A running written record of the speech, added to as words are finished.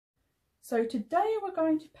So today we're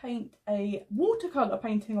going to paint a watercolour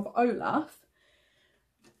painting of Olaf,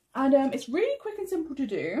 and it's really quick and simple to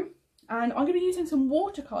do, and I'm going to be using some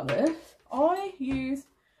watercolours. I use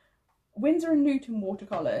Winsor & Newton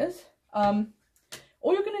watercolours. All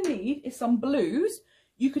you're going to need is some blues.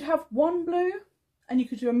 You could have one blue and you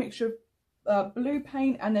could do a mixture of blue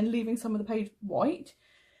paint and then leaving some of the page white,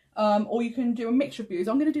 or you can do a mixture of blues.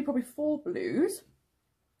 I'm going to do probably 4 blues,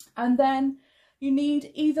 and then you need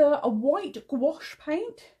either a white gouache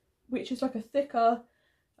paint, which is like a thicker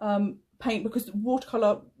paint because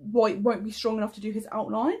watercolour white won't be strong enough to do his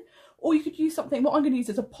outline, or you could use something, what I'm going to use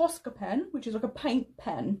is a Posca pen, which is like a paint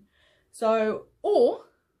pen. So, or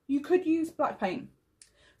you could use black paint.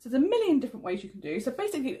 So there's a million different ways you can do. So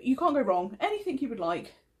basically you can't go wrong. Anything you would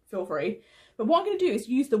like, feel free. But what I'm going to do is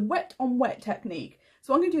use the wet on wet technique.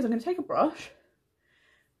 So what I'm going to do is I'm going to take a brush,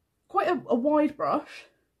 quite a wide brush,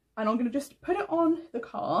 and I'm going to just put it on the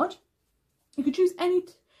card. You could choose any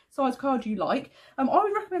size card you like. I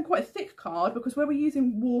would recommend quite a thick card because where we're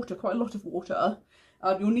using water, quite a lot of water,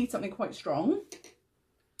 you'll need something quite strong.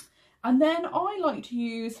 And then I like to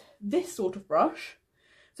use this sort of brush.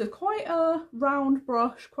 So quite a round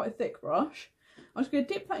brush, quite a thick brush. I'm just going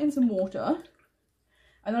to dip that in some water,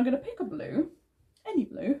 and I'm going to pick a blue, any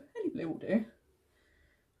blue will do.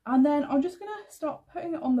 And then I'm just going to start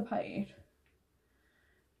putting it on the page.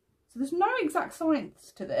 So there's no exact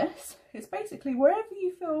science to this. It's basically wherever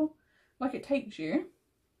you feel like it takes you,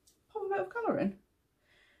 pop a bit of colour in.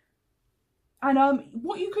 And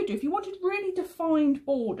what you could do, if you wanted really defined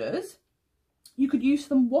borders, you could use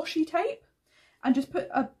some washi tape and just put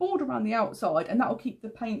a border around the outside, and that will keep the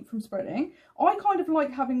paint from spreading. I kind of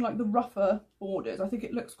like having like the rougher borders. I think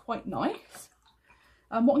it looks quite nice.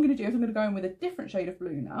 And what I'm going to do is I'm going to go in with a different shade of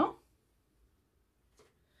blue now.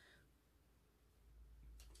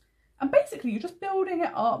 And basically you're just building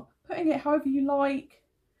it up, putting it however you like.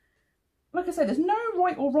 Like I said, there's no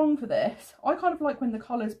right or wrong for this. I kind of like when the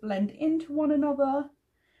colours blend into one another.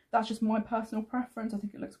 That's just my personal preference. I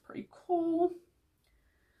think it looks pretty cool.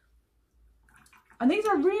 And these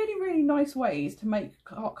are really, really nice ways to make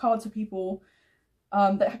cards for people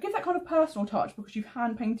that give that kind of personal touch because you've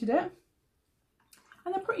hand painted it.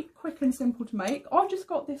 And they're pretty quick and simple to make. I've just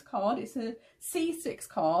got this card. It's a C6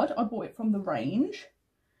 card. I bought it from the range.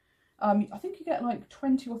 I think you get like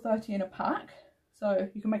 20 or 30 in a pack, so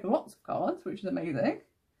you can make lots of cards, which is amazing.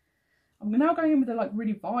 I'm now going in with a like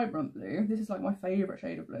really vibrant blue. This is like my favourite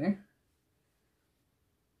shade of blue.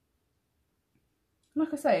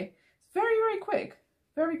 Like I say, it's very, very quick,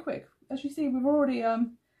 very quick. As you see, we've already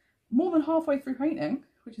more than halfway through painting,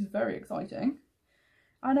 which is very exciting.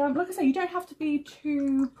 And like I say, you don't have to be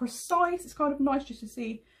too precise. It's kind of nice just to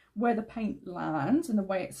see where the paint lands and the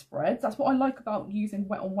way it spreads. That's what I like about using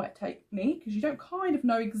wet on wet technique, because you don't kind of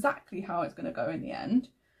know exactly how it's going to go in the end.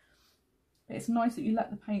 But it's nice that you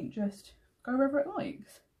let the paint just go wherever it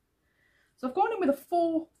likes. So I've gone in with a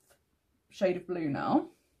 4th shade of blue now.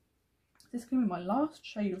 This is going to be my last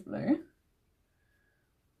shade of blue.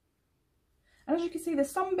 And as you can see,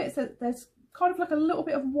 there's some bits that there's kind of like a little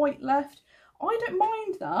bit of white left. I don't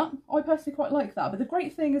mind that. I personally quite like that. But the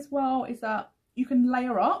great thing as well is that you can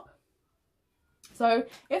layer up. So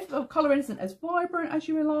if the colour isn't as vibrant as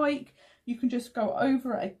you would like, you can just go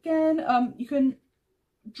over it again. You can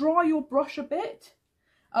dry your brush a bit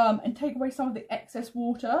and take away some of the excess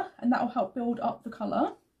water, and that will help build up the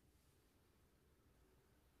colour.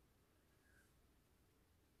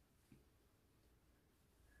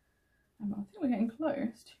 And I think we're getting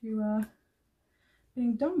close to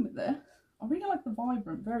being done with this. I really like the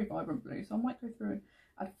vibrant, very vibrant blue, so I might go through and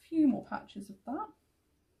add a few more patches of that,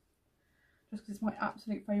 just because it's my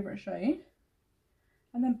absolute favourite shade.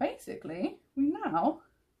 And then basically we now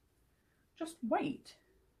just wait,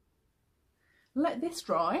 let this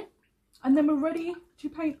dry, and then we're ready to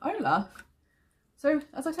paint Olaf. So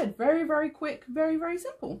as I said, very, very quick, very, very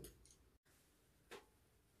simple.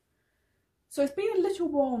 So it's been a little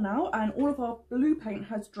while now and all of our blue paint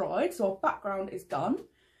has dried, so our background is done.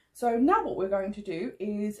 So now what we're going to do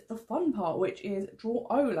is the fun part, which is draw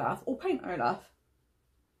Olaf or paint Olaf.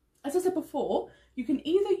 As I said before, you can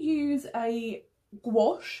either use a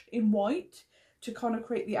gouache in white to kind of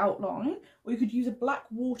create the outline, or you could use a black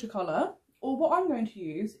watercolour, or what I'm going to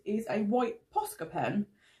use is a white Posca pen.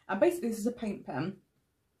 And basically this is a paint pen.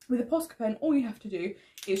 With a Posca pen, all you have to do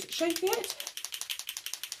is shake it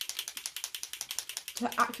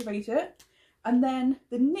to activate it. And then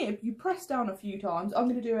the nib, you press down a few times. I'm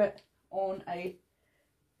going to do it on a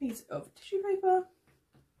piece of tissue paper.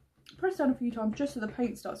 Press down a few times just so the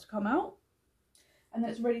paint starts to come out. And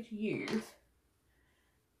then it's ready to use.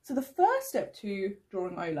 So the first step to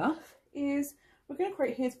drawing Olaf is we're going to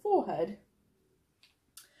create his forehead.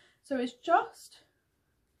 So it's just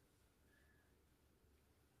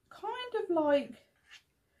kind of like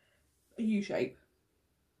a U shape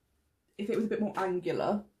if it was a bit more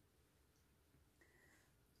angular.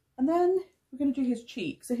 And then we're going to do his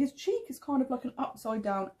cheek. So his cheek is kind of like an upside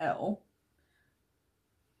down L.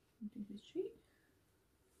 Do his cheek.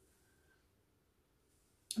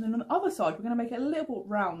 And then on the other side, we're going to make it a little bit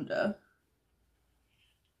rounder.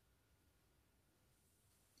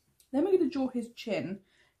 Then we're going to draw his chin.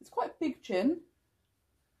 It's quite a big chin.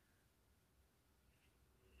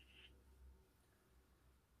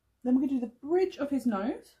 Then we're going to do the bridge of his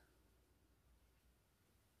nose.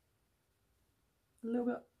 A little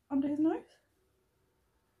bit under his nose.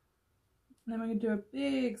 And then we're going to do a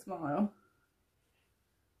big smile.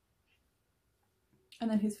 And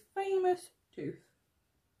then his famous tooth.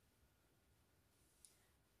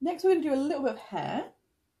 Next we're going to do a little bit of hair.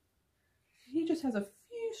 He just has a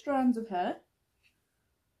few strands of hair.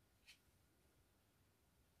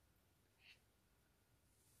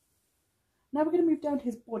 Now we're going to move down to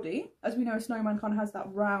his body. As we know, a snowman kind of has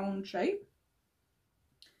that round shape.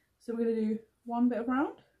 So we're going to do one bit of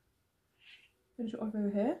round. Finish it off over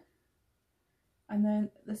here. And then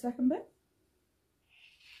the second bit.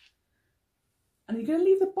 And you're going to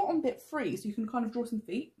leave the bottom bit free so you can kind of draw some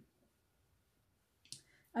feet.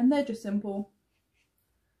 And they're just simple,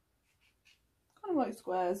 kind of like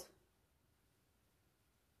squares.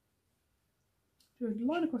 Do a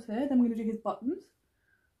line across here, then we're going to do his buttons.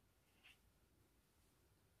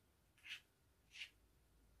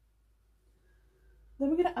 Then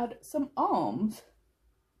we're going to add some arms.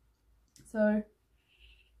 So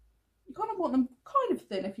you kind of want them kind of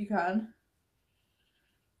thin if you can,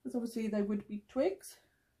 because obviously they would be twigs.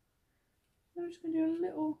 Then we're just going to do a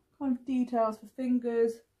little kind of details for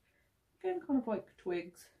fingers, again kind of like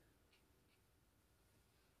twigs.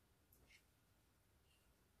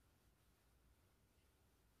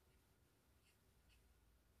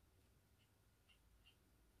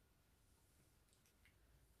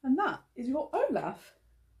 And that is your Olaf.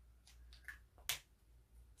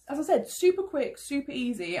 As I said, super quick, super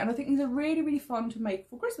easy, and I think these are really, really fun to make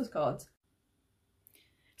for Christmas cards.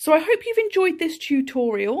 So I hope you've enjoyed this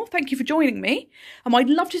tutorial. Thank you for joining me. I'd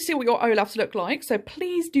love to see what your Olafs look like, so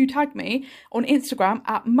please do tag me on Instagram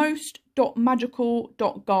at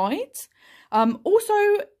most.magical.guides. Also,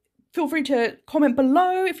 feel free to comment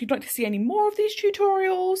below if you'd like to see any more of these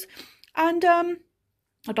tutorials, and I'd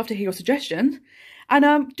love to hear your suggestions.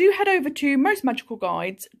 And do head over to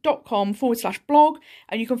mostmagicalguides.com/blog,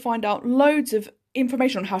 and you can find out loads of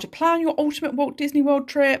information on how to plan your ultimate Walt Disney World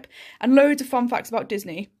trip and loads of fun facts about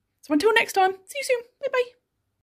Disney. So until next time, see you soon. Bye bye.